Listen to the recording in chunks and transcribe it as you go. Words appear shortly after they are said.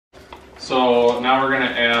So now we're gonna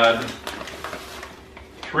add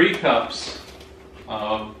 3 cups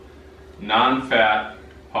of non-fat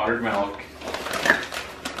powdered milk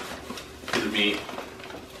to the meat.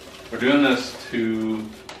 We're doing this to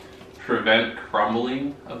prevent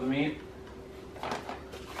crumbling of the meat.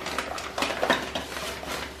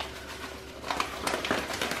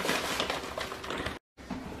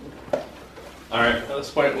 Alright, at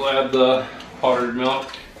this point we'll add the powdered milk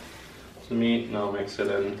to the meat and I'll mix it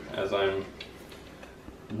in as I'm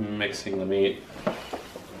mixing the meat.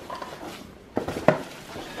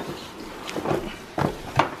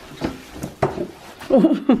 A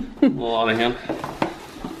little out of hand.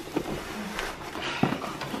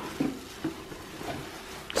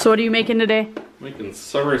 So what are you making today? Making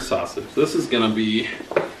summer sausage. This is gonna be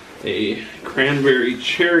a cranberry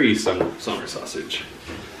cherry summer sausage.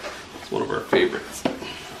 It's one of our favorites.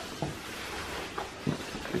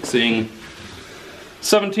 Mixing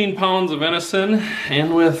 17 pounds of venison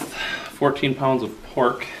and with 14 pounds of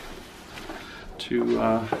pork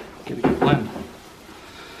to get a good blend.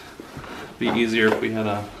 It'd be easier if we had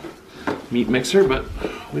a meat mixer, but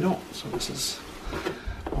we don't, so this is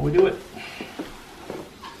how we do it.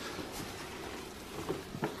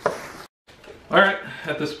 Alright,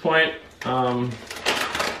 at this point, we're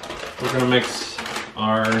going to mix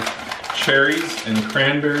our cherries and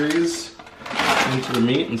cranberries into the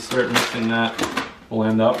meat and start mixing that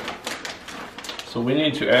blend up. So we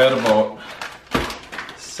need to add about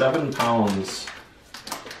 7 pounds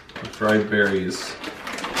of dried berries.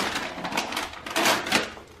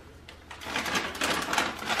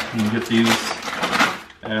 You can get these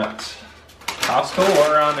at Costco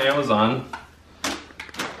or on Amazon.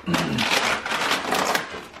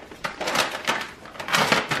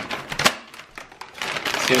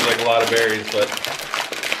 Seems like a lot of berries, but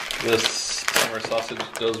this summer sausage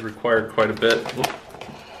does require quite a bit.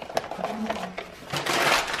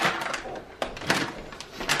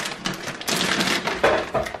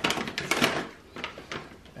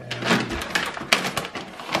 And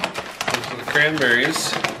these are the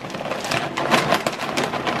cranberries.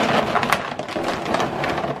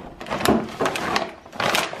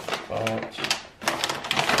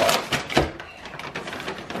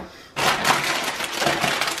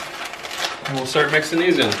 We'll start mixing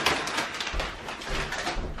these in.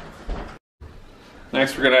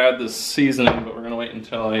 Next we're going to add this seasoning, but we're going to wait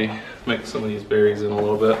until I mix some of these berries in a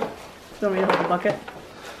little bit. Do you want me to hold the bucket?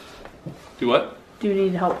 Do what? Do you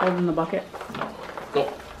need help holding the bucket?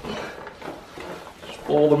 Nope. Just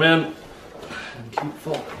fold them in and keep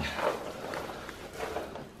folding.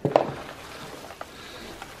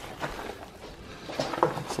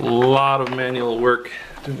 It's a lot of manual work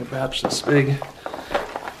doing a batch this big.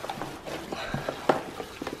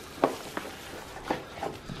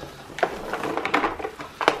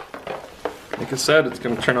 Like I said, it's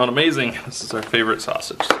going to turn out amazing. This is our favorite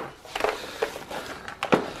sausage.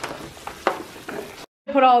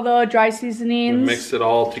 Put all the dry seasonings. We mix it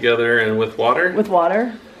all together and with water. With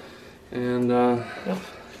water. And now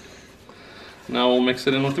we'll mix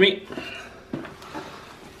it in with the meat.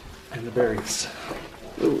 And the berries.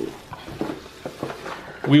 Ooh.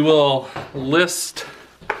 We will list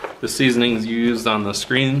the seasonings used on the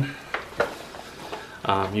screen.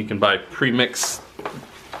 You can buy pre-mixed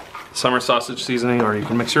summer sausage seasoning, or you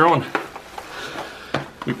can mix your own.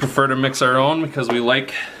 We prefer to mix our own because we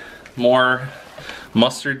like more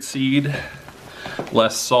mustard seed,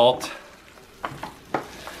 less salt, a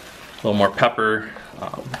little more pepper,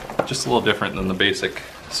 just a little different than the basic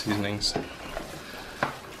seasonings.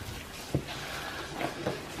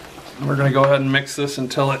 We're going to go ahead and mix this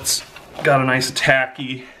until it's got a nice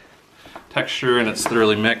tacky texture and it's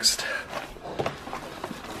thoroughly mixed.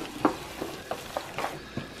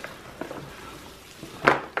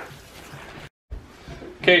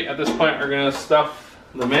 Okay, at this point we're going to stuff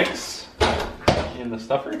the mix in the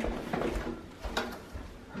stuffer.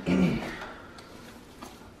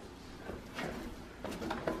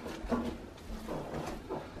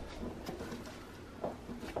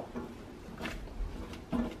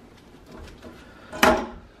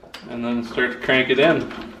 And then start to crank it in.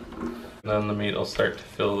 And then the meat will start to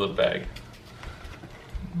fill the bag.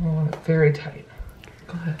 I want it very tight.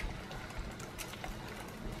 Go ahead.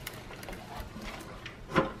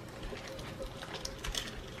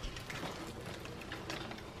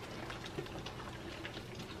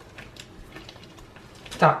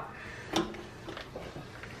 Stop.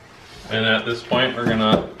 And at this point we're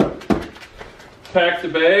gonna pack the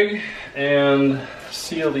bag and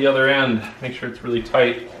seal the other end. Make sure it's really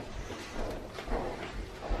tight.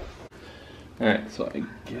 Alright, so I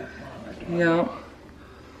get... Yeah.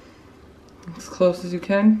 As close as you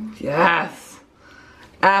can. Yes.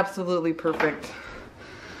 Absolutely perfect.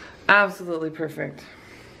 Absolutely perfect.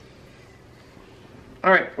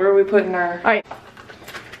 All right, where are we putting our... All right.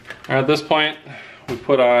 At this point, we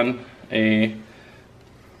put on a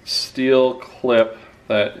steel clip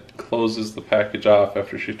that closes the package off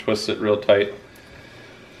after she twists it real tight.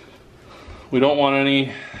 We don't want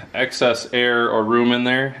any excess air or room in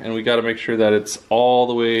there, and we got to make sure that it's all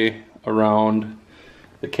the way around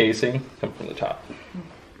the casing. Come from the top.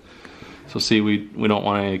 So see, we don't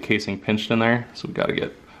want any casing pinched in there, so we got to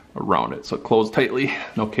get around it so it closed tightly,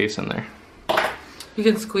 no case in there. You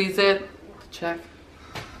can squeeze it, check.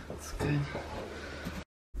 That's good.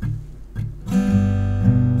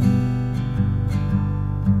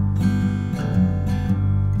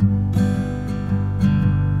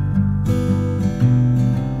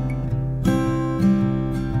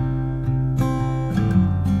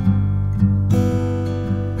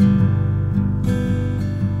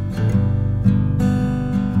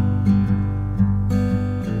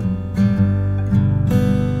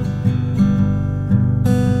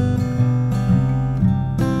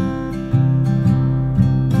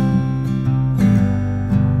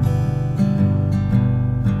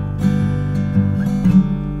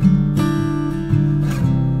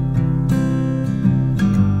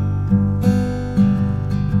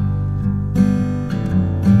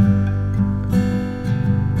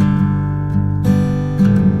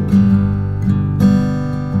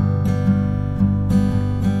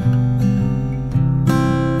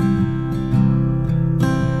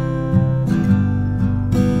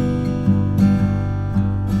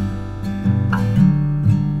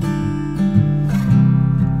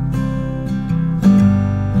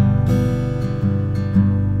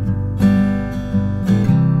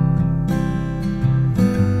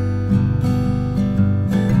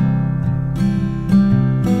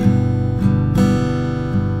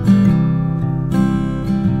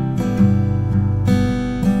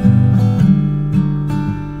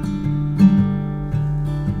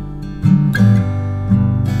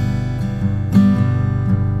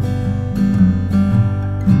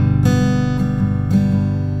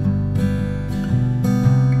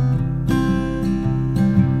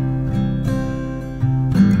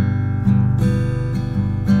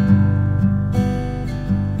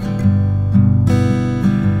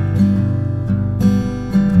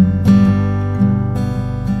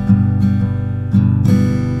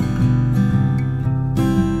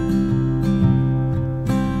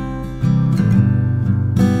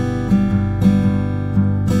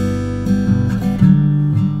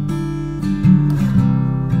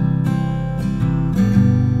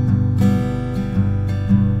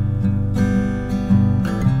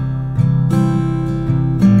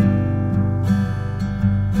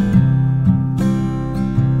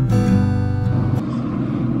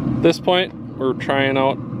 At this point, we're trying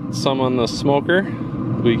out some on the smoker.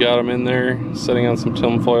 We got them in there, sitting on some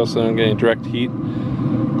tin foil so I'm getting direct heat.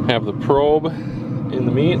 Have the probe in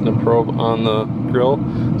the meat and the probe on the grill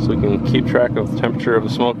so we can keep track of the temperature of the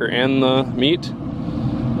smoker and the meat.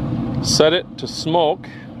 Set it to smoke,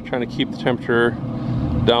 trying to keep the temperature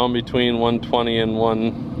down between 120 and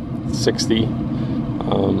 160.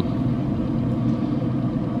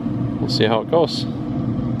 We'll see how it goes.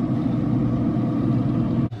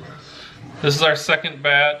 This is our second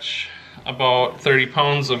batch, about 30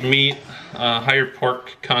 pounds of meat, higher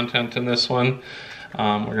pork content in this one.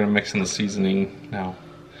 We're gonna mix in the seasoning now.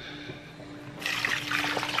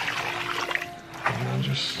 And I'll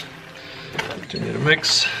just continue to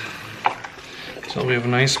mix until we have a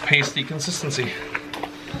nice pasty consistency.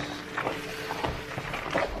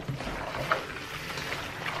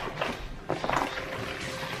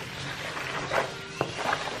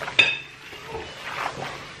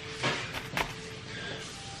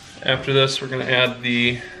 After this, we're going to add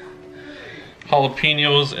the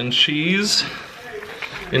jalapeños and cheese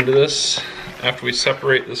into this after we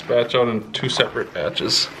separate this batch out in two separate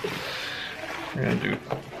batches. We're going to do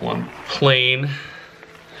one plain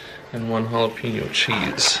and one jalapeno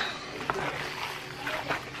cheese.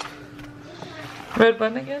 Red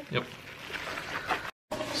button again? Yep.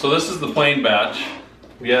 So this is the plain batch.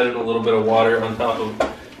 We added a little bit of water on top of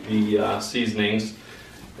the seasonings.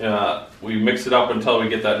 We mix it up until we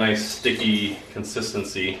get that nice sticky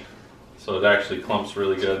consistency, so it actually clumps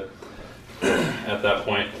really good. At that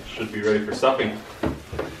point, it should be ready for stuffing.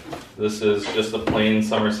 This is just a plain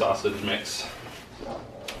summer sausage mix.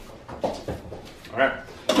 All right.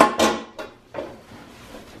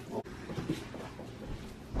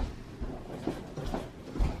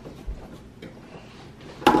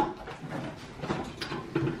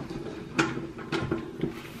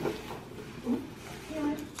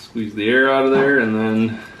 Squeeze the air out of there, and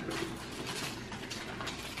then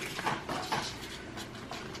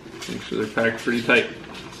make sure they're packed pretty tight.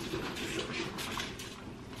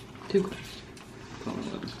 Too good.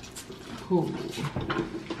 Ooh.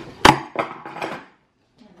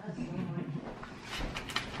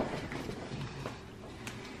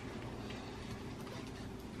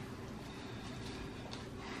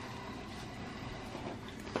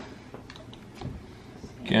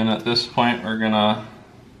 Again, at this point, we're gonna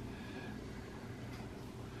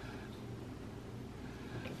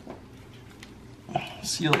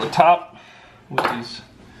seal the top with these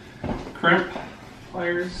crimp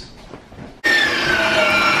pliers.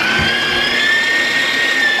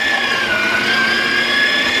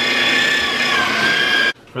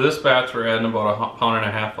 For this batch, we're adding about 1.5 pounds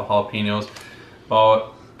of jalapenos,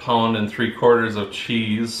 about 1 3/4 pounds of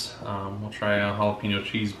cheese. We'll try a jalapeno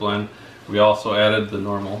cheese blend. We also added the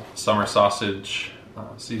normal summer sausage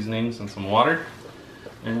seasonings and some water.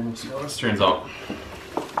 And we'll see how this turns out.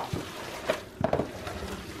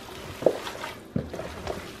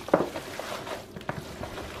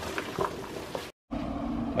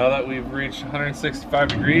 Now that we've reached 165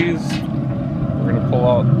 degrees, we're going to pull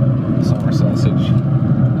out the summer sausage.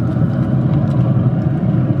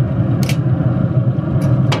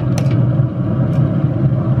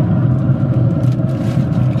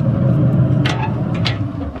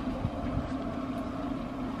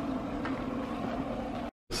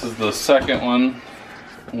 This is the second one.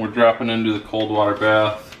 We're dropping into the cold water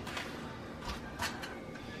bath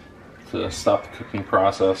to stop the cooking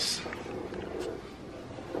process.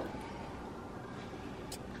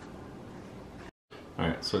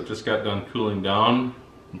 Alright, so it just got done cooling down.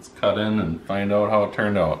 Let's cut in and find out how it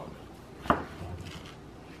turned out.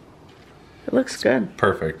 It looks good.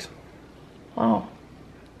 Perfect. Wow.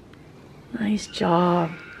 Nice job.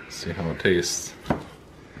 Let's see how it tastes.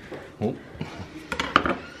 Oh.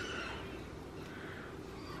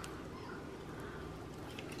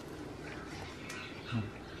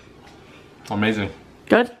 Amazing.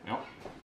 Good? Yep.